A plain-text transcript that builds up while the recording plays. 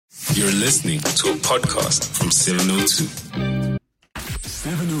You're listening to a podcast from 702.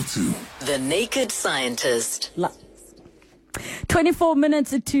 702. The Naked Scientist. 24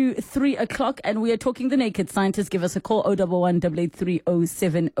 minutes to 3 o'clock, and we are talking The Naked Scientist. Give us a call,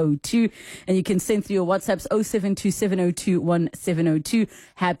 011-883-0702. And you can send through your WhatsApps, 072-702-1702.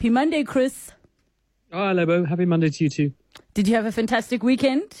 Happy Monday, Chris. Oh, hello, Bo. Happy Monday to you too. Did you have a fantastic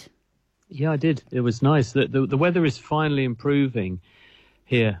weekend? Yeah, I did. It was nice. The weather is finally improving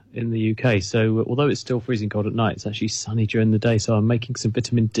here in the UK. So although it's still freezing cold at night, it's actually sunny during the day. So I'm making some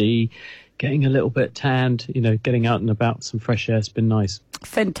vitamin D, getting a little bit tanned, getting out and about, some fresh air. It's been nice.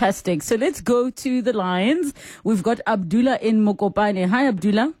 Fantastic. So let's go to the lines. We've got Abdullah in Mokopane. Hi,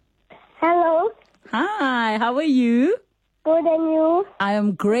 Abdullah. Hello. Hi, how are you? Good, and you? I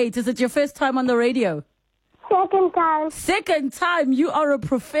am great. Is it your first time on the radio? Second time. Second time. You are a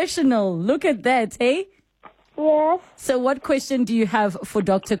professional. Look at that, hey? Yes. So what question do you have for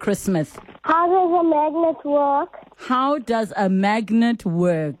Dr. Chris Smith? How does a magnet work? How does a magnet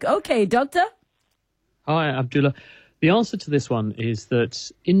work? Okay, doctor? Hi, Abdullah. The answer to this one is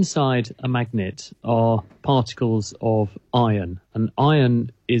that inside a magnet are particles of iron, and iron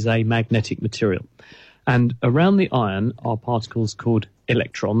is a magnetic material. And around the iron are particles called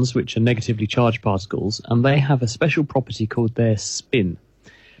electrons, which are negatively charged particles, and they have a special property called their spin.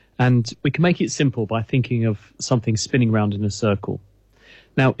 And we can make it simple by thinking of something spinning around in a circle.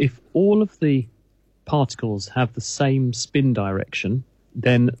 Now, if all of the particles have the same spin direction,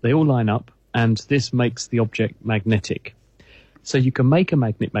 then they all line up, and this makes the object magnetic. So you can make a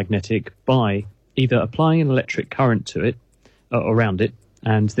magnet magnetic by either applying an electric current to it, around it,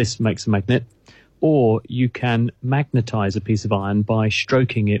 and this makes a magnet, or you can magnetize a piece of iron by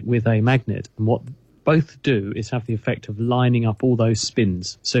stroking it with a magnet. And what both do is have the effect of lining up all those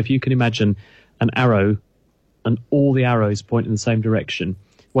spins. So if you can imagine an arrow and all the arrows point in the same direction,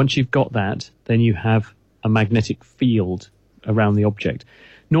 once you've got that, then you have a magnetic field around the object.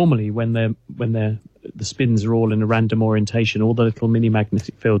 Normally, when the spins are all in a random orientation, all the little mini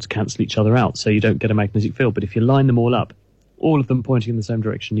magnetic fields cancel each other out, so you don't get a magnetic field. But if you line them all up, all of them pointing in the same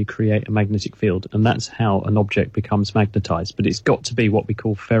direction, you create a magnetic field, and that's how an object becomes magnetized. But it's got to be what we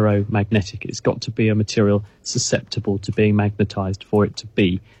call ferromagnetic. It's got to be a material susceptible to being magnetized for it to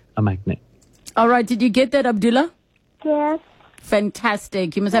be a magnet. All right, did you get that, Abdullah? Yes.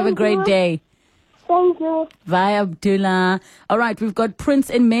 Fantastic. You must have a great day. Thank you. Bye, Abdullah. All right, we've got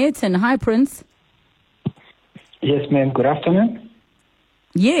Prince in Mayton. Hi, Prince. Yes, ma'am. Good afternoon.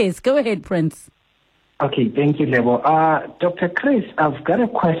 Yes, go ahead, Prince. Okay, thank you, Lebo. Dr. Chris, I've got a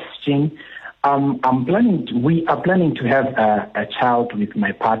question. We are planning to have a child with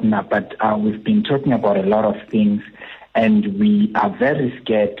my partner, but we've been talking about a lot of things, and we are very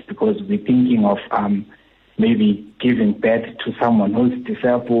scared because we're thinking of maybe giving birth to someone who's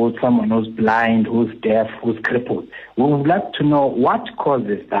disabled, someone who's blind, who's deaf, who's crippled. We would like to know what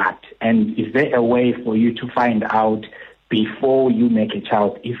causes that, and is there a way for you to find out before you make a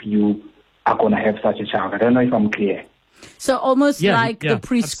child if you are going to have such a child? I don't know if I'm clear. So almost the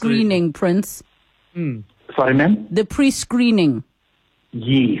pre-screening, absolutely. Prince. Sorry, ma'am? The pre-screening.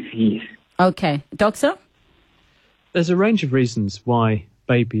 Yes. Okay. Doctor? There's a range of reasons why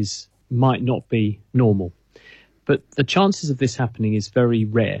babies might not be normal, but the chances of this happening is very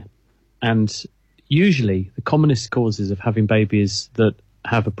rare. And usually the commonest causes of having babies that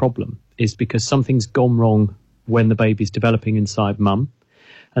have a problem is because something's gone wrong when the baby's developing inside mum.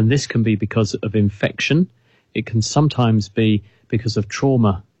 And this can be because of infection. It can sometimes be because of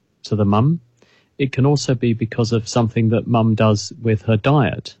trauma to the mum. It can also be because of something that mum does with her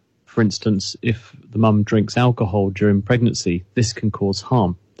diet. For instance, if the mum drinks alcohol during pregnancy, this can cause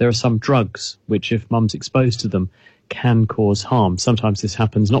harm. There are some drugs which, if mum's exposed to them, can cause harm. Sometimes this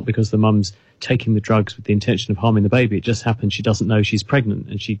happens not because the mum's taking the drugs with the intention of harming the baby. It just happens she doesn't know she's pregnant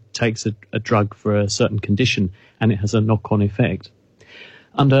and she takes a drug for a certain condition, and it has a knock-on effect.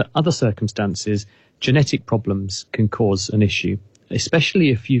 Under other circumstances, genetic problems can cause an issue, especially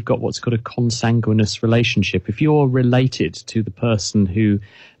if you've got what's called a consanguineous relationship. If you're related to the person who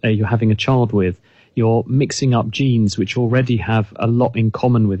you're having a child with, you're mixing up genes which already have a lot in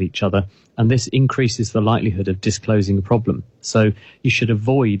common with each other, and this increases the likelihood of disclosing a problem. So you should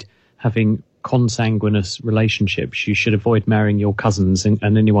avoid having consanguineous relationships. You should avoid marrying your cousins and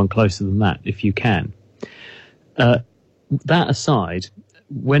anyone closer than that if you can. That aside,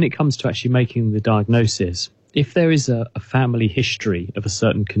 when it comes to actually making the diagnosis, if there is a family history of a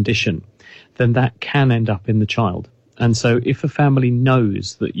certain condition, then that can end up in the child. And so if a family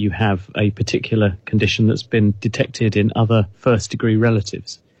knows that you have a particular condition that's been detected in other first-degree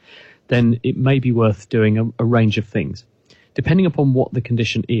relatives, then it may be worth doing a range of things. Depending upon what the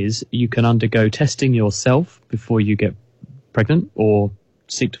condition is, you can undergo testing yourself before you get pregnant or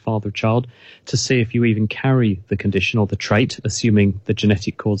seek to father a child to see if you even carry the condition or the trait, assuming the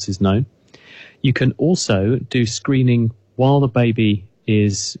genetic cause is known. You can also do screening while the baby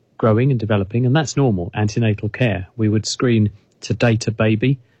is growing and developing, and that's normal, antenatal care. We would screen to date a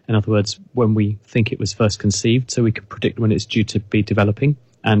baby, in other words, when we think it was first conceived, so we can predict when it's due to be developing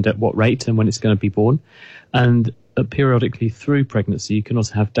and at what rate and when it's going to be born. And periodically through pregnancy, you can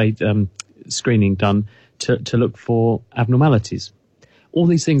also have screening done to look for abnormalities. All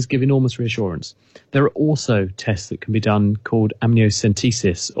these things give enormous reassurance. There are also tests that can be done called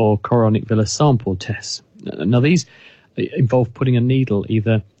amniocentesis or chorionic villus sample tests. Now, these involve putting a needle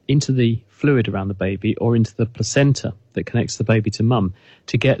either into the fluid around the baby or into the placenta that connects the baby to mum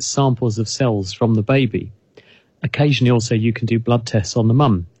to get samples of cells from the baby. Occasionally also you can do blood tests on the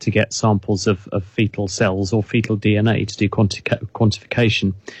mum to get samples of fetal cells or fetal DNA to do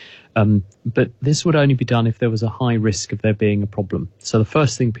quantification. But this would only be done if there was a high risk of there being a problem. So the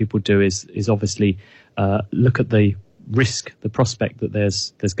first thing people do is obviously look at the risk, the prospect that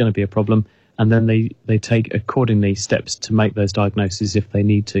there's going to be a problem, and then they take accordingly steps to make those diagnoses if they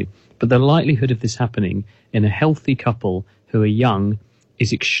need to. But the likelihood of this happening in a healthy couple who are young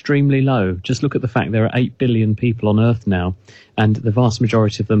is extremely low. Just look at the fact there are 8 billion people on Earth now, and the vast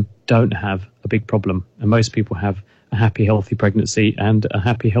majority of them don't have a big problem. And most people have a happy, healthy pregnancy and a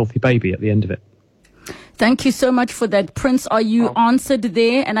happy, healthy baby at the end of it. Thank you so much for that. Prince, are you answered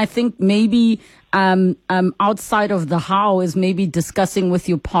there? And I think maybe outside of the how is maybe discussing with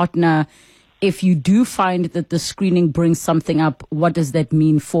your partner, if you do find that the screening brings something up, what does that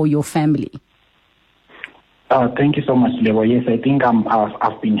mean for your family? Thank you so much, Lebo. Yes, I think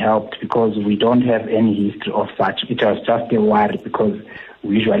I've been helped because we don't have any history of such. It was just a worry because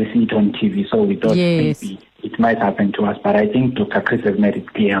we usually see it on TV, so we thought maybe it might happen to us. But I think Dr. Chris has made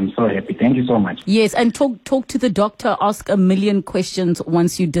it clear. I'm so happy. Thank you so much. Yes, and talk to the doctor. Ask a million questions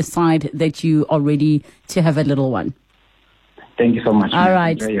once you decide that you are ready to have a little one. Thank you so much. All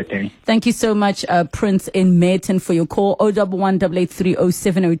right. Enjoy your day. Thank you so much, Prince in Merton, for your call.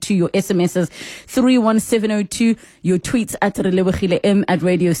 011-883-0702. Your SMSs 31702. Your tweets at Relebogile M at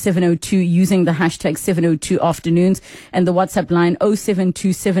Radio 702 using the hashtag 702 afternoons, and the WhatsApp line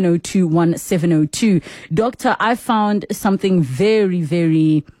 072-702-1702. Doctor, I found something very,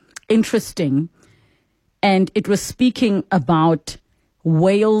 very interesting, and it was speaking about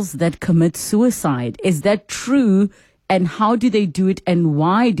whales that commit suicide. Is that true? And how do they do it, and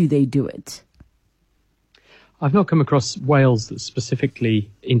why do they do it? I've not come across whales that specifically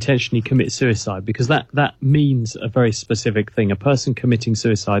intentionally commit suicide, because that means a very specific thing. A person committing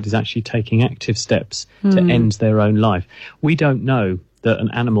suicide is actually taking active steps to end their own life. We don't know that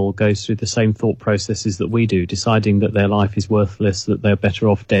an animal goes through the same thought processes that we do, deciding that their life is worthless, that they're better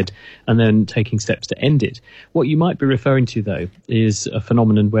off dead, and then taking steps to end it. What you might be referring to, though, is a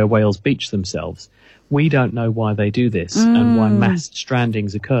phenomenon where whales beach themselves. We don't know why they do this and why mass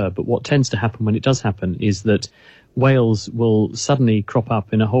strandings occur, but what tends to happen when it does happen is that whales will suddenly crop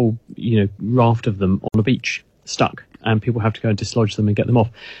up in a whole, raft of them on a beach, stuck, and people have to go and dislodge them and get them off.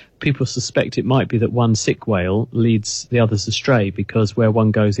 People suspect it might be that one sick whale leads the others astray, because where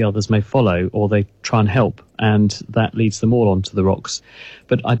one goes, the others may follow, or they try and help, and that leads them all onto the rocks.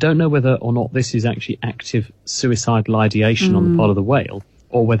 But I don't know whether or not this is actually active suicidal ideation on the part of the whale,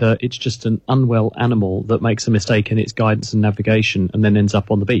 or whether it's just an unwell animal that makes a mistake in its guidance and navigation and then ends up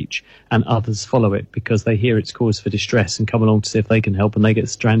on the beach, and others follow it because they hear its cause for distress and come along to see if they can help, and they get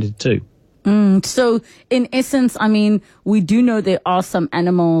stranded too. So in essence, we do know there are some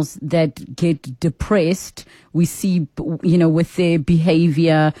animals that get depressed. We see, with their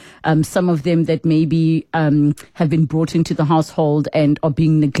behavior, some of them that maybe have been brought into the household and are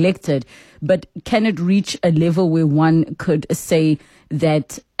being neglected. But can it reach a level where one could say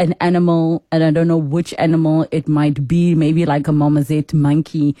that an animal, and I don't know which animal it might be, maybe like a marmoset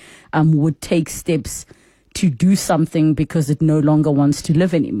monkey, would take steps to do something because it no longer wants to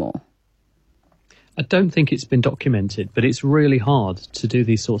live anymore? I don't think it's been documented, but it's really hard to do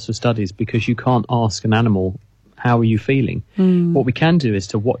these sorts of studies because you can't ask an animal, how are you feeling? What we can do is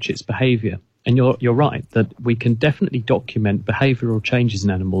to watch its behavior. And you're right that we can definitely document behavioral changes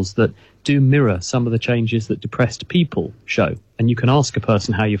in animals that do mirror some of the changes that depressed people show. And you can ask a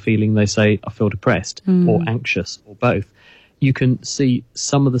person how you're feeling. They say, I feel depressed or anxious or both. You can see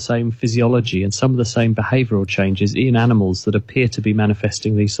some of the same physiology and some of the same behavioral changes in animals that appear to be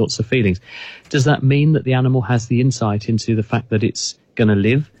manifesting these sorts of feelings. Does that mean that the animal has the insight into the fact that it's going to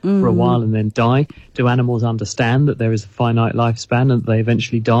live for a while and then die? Do animals understand that there is a finite lifespan and that they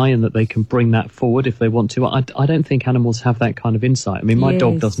eventually die and that they can bring that forward if they want to? I don't think animals have that kind of insight. I mean, my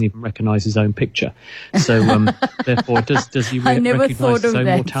dog doesn't even recognise his own picture. So, therefore, does he recognise his own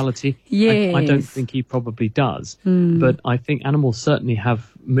mortality? Yes. I don't think he probably does. But I think animals certainly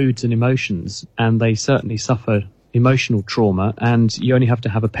have moods and emotions, and they certainly suffer emotional trauma, and you only have to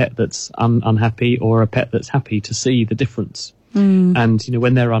have a pet that's unhappy or a pet that's happy to see the difference. And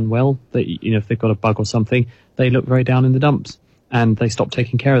when they're unwell, if they've got a bug or something, they look very down in the dumps and they stop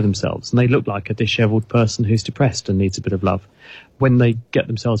taking care of themselves, and they look like a dishevelled person who's depressed and needs a bit of love. When they get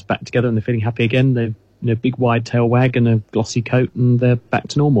themselves back together and they're feeling happy again, they're big wide tail wag and a glossy coat, and they're back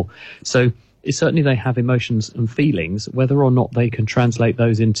to normal. So certainly they have emotions and feelings. Whether or not they can translate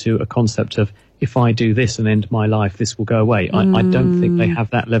those into a concept of, if I do this and end my life, this will go away, I don't think they have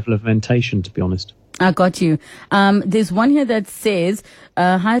that level of mentation, to be honest. I got you. There's one here that says,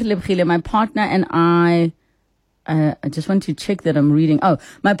 hi, Lebkhile, my partner and I just want to check that I'm reading. Oh,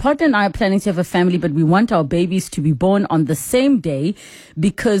 my partner and I are planning to have a family, but we want our babies to be born on the same day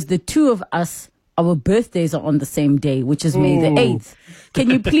because the two of us, our birthdays are on the same day, which is May the 8th.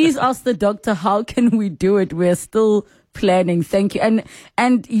 Can you please ask the doctor, how can we do it? We're still planning. Thank you.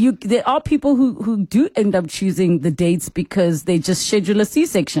 And there are people who do end up choosing the dates because they just schedule a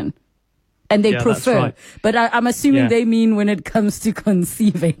C-section. And they prefer. Right. But I'm assuming they mean when it comes to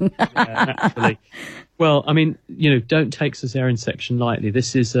conceiving. Naturally. Well, I mean, don't take cesarean section lightly.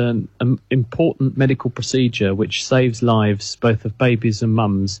 This is an important medical procedure which saves lives, both of babies and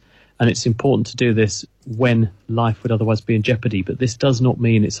mums. And it's important to do this when life would otherwise be in jeopardy. But this does not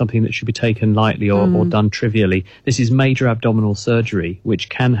mean it's something that should be taken lightly or done trivially. This is major abdominal surgery, which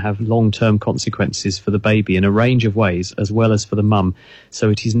can have long-term consequences for the baby in a range of ways, as well as for the mum.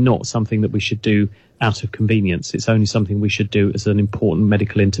 So it is not something that we should do out of convenience. It's only something we should do as an important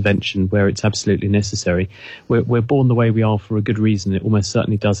medical intervention where it's absolutely necessary. We're born the way we are for a good reason. It almost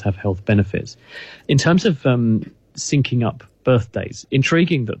certainly does have health benefits. In terms of syncing up birthdays,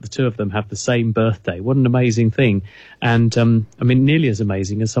 intriguing that the two of them have the same birthday. What an amazing thing. And I mean, nearly as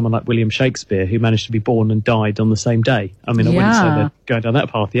amazing as someone like William Shakespeare, who managed to be born and died on the same day. I mean, I wouldn't say they're going down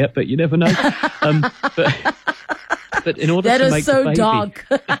that path yet, but you never know. But in order to make the baby, dark.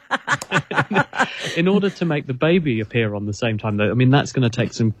 In order to make the baby appear on the same time, though, I mean, that's going to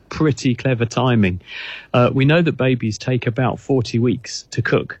take some pretty clever timing. We know that babies take about 40 weeks to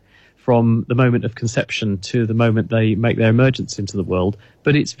cook, from the moment of conception to the moment they make their emergence into the world.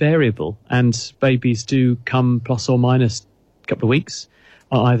 But it's variable, and babies do come plus or minus a couple of weeks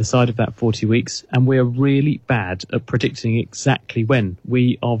on either side of that 40 weeks, and we're really bad at predicting exactly when.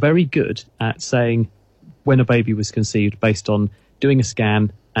 We are very good at saying when a baby was conceived based on doing a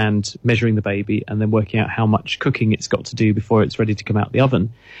scan and measuring the baby and then working out how much cooking it's got to do before it's ready to come out the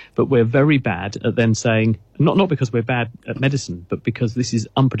oven. But we're very bad at then saying, not because we're bad at medicine, but because this is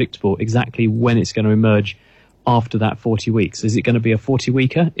unpredictable exactly when it's going to emerge after that 40 weeks. Is it going to be a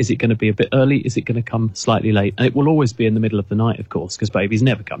 40-weeker? Is it going to be a bit early? Is it going to come slightly late? And it will always be in the middle of the night, of course, because babies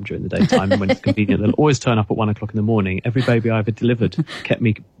never come during the daytime when it's convenient. They'll always turn up at 1 o'clock in the morning. Every baby I ever delivered kept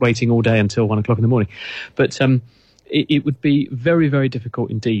me waiting all day until 1 o'clock in the morning. But it would be very, very difficult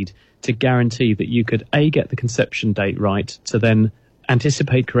indeed to guarantee that you could, A, get the conception date right, to then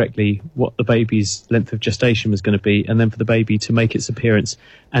anticipate correctly what the baby's length of gestation was going to be, and then for the baby to make its appearance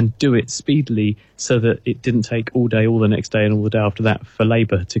and do it speedily so that it didn't take all day, all the next day and all the day after that for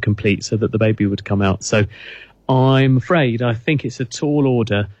labour to complete so that the baby would come out. So I'm afraid I think it's a tall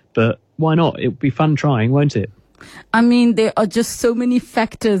order, but why not? It would be fun trying, won't it? I mean, there are just so many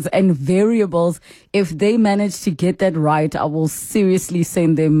factors and variables. If they manage to get that right, I will seriously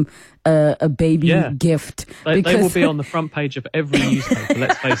send them a baby gift. They will be on the front page of every newspaper,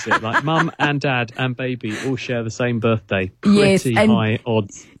 let's face it. Like mum and dad and baby all share the same birthday. Pretty high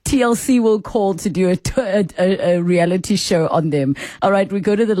odds. TLC will call to do a reality show on them. All right, we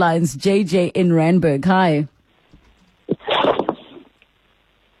go to the lines. JJ in Randburg. Hi.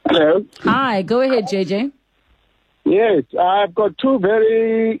 Hello. Hi, go ahead, JJ. Yes, I've got two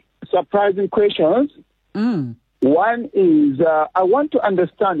very surprising questions. One is, I want to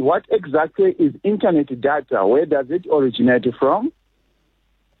understand what exactly is internet data? Where does it originate from?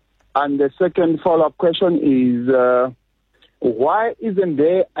 And the second follow-up question is, why isn't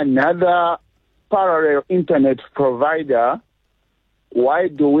there another parallel internet provider? Why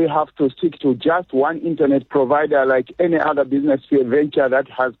do we have to stick to just one internet provider like any other business venture that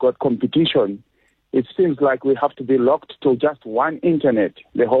has got competition? It seems like we have to be locked to just one internet,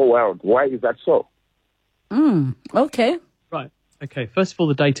 the whole world. Why is that so? Okay. Right. Okay. First of all,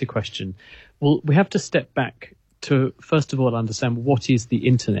 the data question. Well, we have to step back to, first of all, understand what is the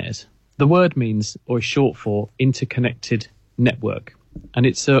internet. The word means, or is short for, interconnected network. And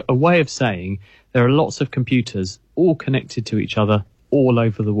it's a way of saying there are lots of computers all connected to each other all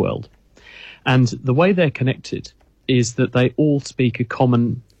over the world. And the way they're connected is that they all speak a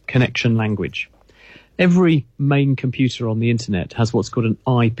common connection language. Every main computer on the internet has what's called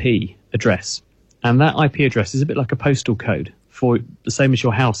an IP address. And that IP address is a bit like a postal code, for the same as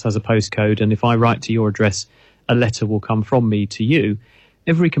your house has a postcode. And if I write to your address, a letter will come from me to you.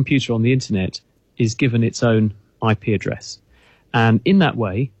 Every computer on the internet is given its own IP address. And in that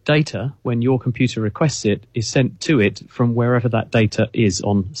way, data, when your computer requests it, is sent to it from wherever that data is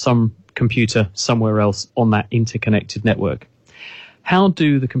on some computer somewhere else on that interconnected network. How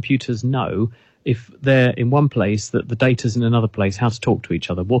do the computers know if they're in one place that the data's in another place, how to talk to each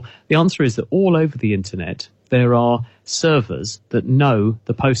other? Well, the answer is that all over the internet, there are servers that know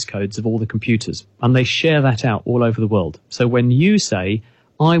the postcodes of all the computers, and they share that out all over the world. So when you say,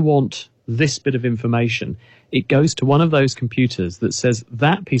 I want this bit of information, it goes to one of those computers that says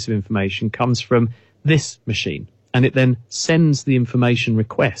that piece of information comes from this machine, and it then sends the information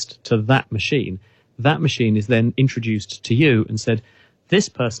request to that machine. That machine is then introduced to you and said, this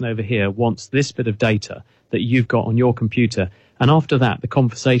person over here wants this bit of data that you've got on your computer. And after that, the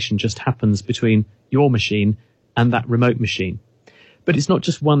conversation just happens between your machine and that remote machine. But it's not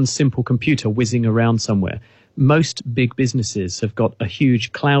just one simple computer whizzing around somewhere. Most big businesses have got a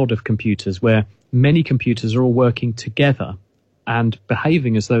huge cloud of computers where many computers are all working together and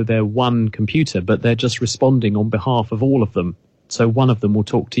behaving as though they're one computer, but they're just responding on behalf of all of them. So one of them will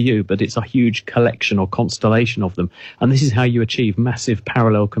talk to you, but it's a huge collection or constellation of them. And this is how you achieve massive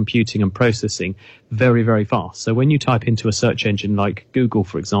parallel computing and processing very, very fast. So when you type into a search engine like Google,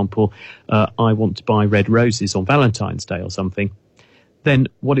 for example, I want to buy red roses on Valentine's Day or something, then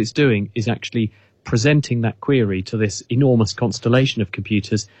what it's doing is actually presenting that query to this enormous constellation of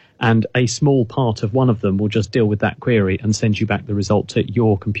computers, and a small part of one of them will just deal with that query and send you back the result to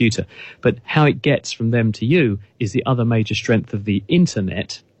your computer. But how it gets from them to you is the other major strength of the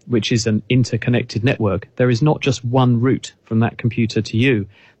internet, which is an interconnected network. There is not just one route from that computer to you.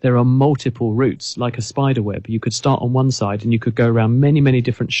 There are multiple routes, like a spider web. You could start on one side and you could go around many, many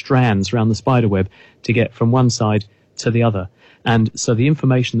different strands around the spider web to get from one side to the other. And so the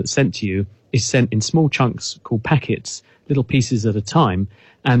information that's sent to you is sent in small chunks called packets, little pieces at a time,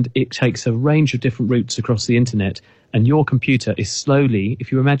 and it takes a range of different routes across the internet. And your computer is slowly,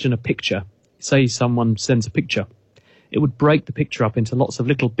 if you imagine a picture, say someone sends a picture, it would break the picture up into lots of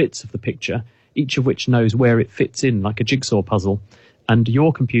little bits of the picture, each of which knows where it fits in, like a jigsaw puzzle. And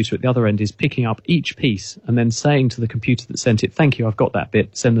your computer at the other end is picking up each piece and then saying to the computer that sent it, thank you, I've got that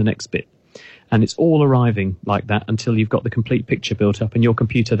bit, send the next bit. And it's all arriving like that until you've got the complete picture built up, and your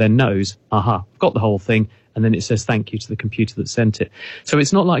computer then knows, aha, I've got the whole thing, and then it says thank you to the computer that sent it. So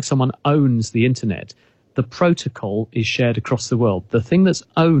it's not like someone owns the internet. The protocol is shared across the world. The thing that's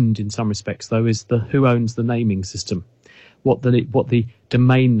owned in some respects, though, is who owns the naming system, what the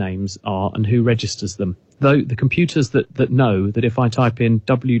domain names are and who registers them. Though the computers that know that if I type in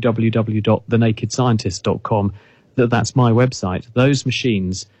www.thenakedscientist.com, that's my website, those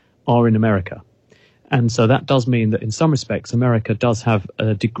machines are in America. And so that does mean that in some respects, America does have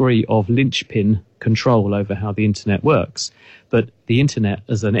a degree of linchpin control over how the internet works. But the internet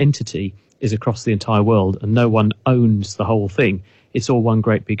as an entity is across the entire world, and no one owns the whole thing. It's all one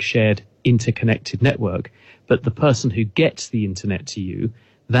great big shared interconnected network. But the person who gets the internet to you,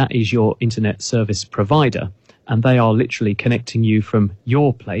 that is your internet service provider. And they are literally connecting you from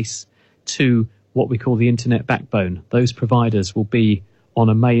your place to what we call the internet backbone. Those providers will be on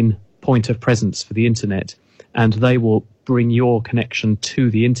a main point of presence for the internet, and they will bring your connection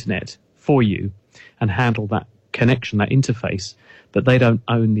to the internet for you and handle that connection, that interface. But they don't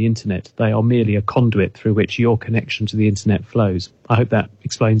own the internet. They are merely a conduit through which your connection to the internet flows. I hope that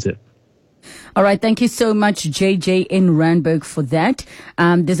explains it. All right. Thank you so much, JJ in Randburg, for that.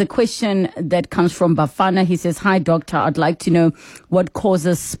 There's a question that comes from Bafana. He says, hi, doctor. I'd like to know what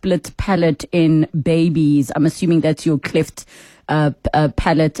causes split palate in babies. I'm assuming that's your cleft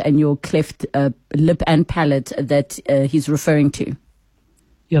palate and your cleft lip and palate that he's referring to.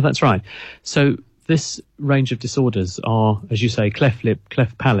 Yeah, that's right. So this range of disorders are, as you say, cleft lip,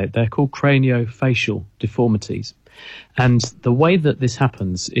 cleft palate. They're called craniofacial deformities. And the way that this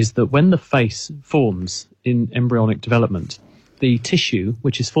happens is that when the face forms in embryonic development, the tissue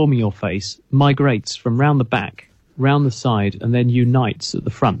which is forming your face migrates from round the back, round the side, and then unites at the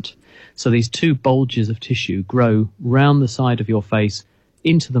front. So these two bulges of tissue grow round the side of your face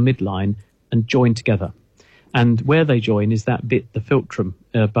into the midline and join together. And where they join is that bit, the philtrum,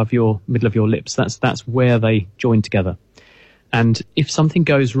 above your middle of your lips. That's where they join together. And if something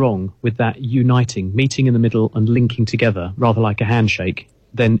goes wrong with that uniting, meeting in the middle and linking together, rather like a handshake,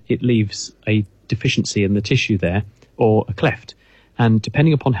 then it leaves a deficiency in the tissue there or a cleft. And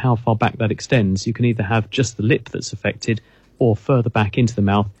depending upon how far back that extends, you can either have just the lip that's affected or further back into the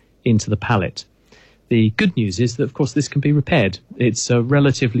mouth, into the palate. The good news is that, of course, this can be repaired. It's a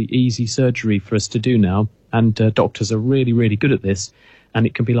relatively easy surgery for us to do now, and doctors are really, really good at this, and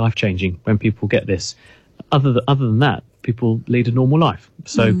it can be life-changing when people get this. Other than that, people lead a normal life.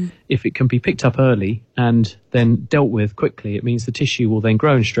 So if it can be picked up early and then dealt with quickly, it means the tissue will then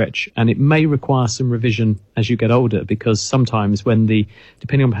grow and stretch, and it may require some revision as you get older, because sometimes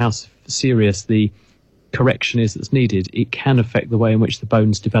depending on how serious the correction is that's needed, it can affect the way in which the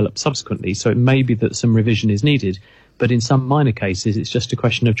bones develop subsequently. So it may be that some revision is needed, but in some minor cases, it's just a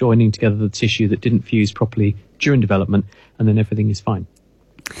question of joining together the tissue that didn't fuse properly during development, and then everything is fine.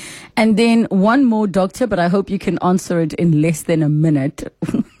 And then one more, doctor, but I hope you can answer it in less than a minute.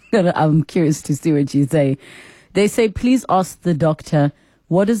 I'm curious to see what you say. They say, please ask the doctor,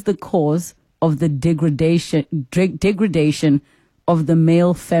 what is the cause of the degradation of the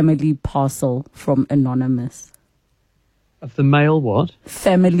male family parcel? From Anonymous. Of the male what?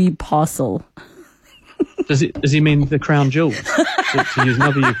 Family parcel. Does he mean the crown jewels? to use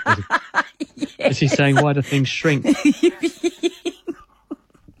another euphemism. Yes. Is he saying, why do things shrink?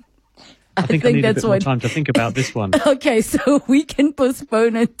 I think I need a bit more time to think about this one. Okay, so we can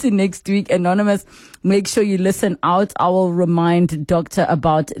postpone it to next week. Anonymous, make sure you listen out. I will remind Doctor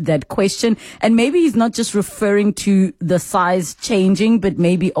about that question. And maybe he's not just referring to the size changing, but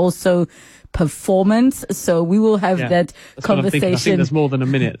maybe also performance. So we will have that conversation. I think there's more than a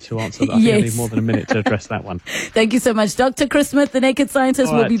minute to answer that. I think I need more than a minute to address that one. Thank you so much. Dr. Chris Smith, the Naked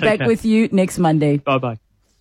Scientist, will be back with you next Monday. Bye-bye.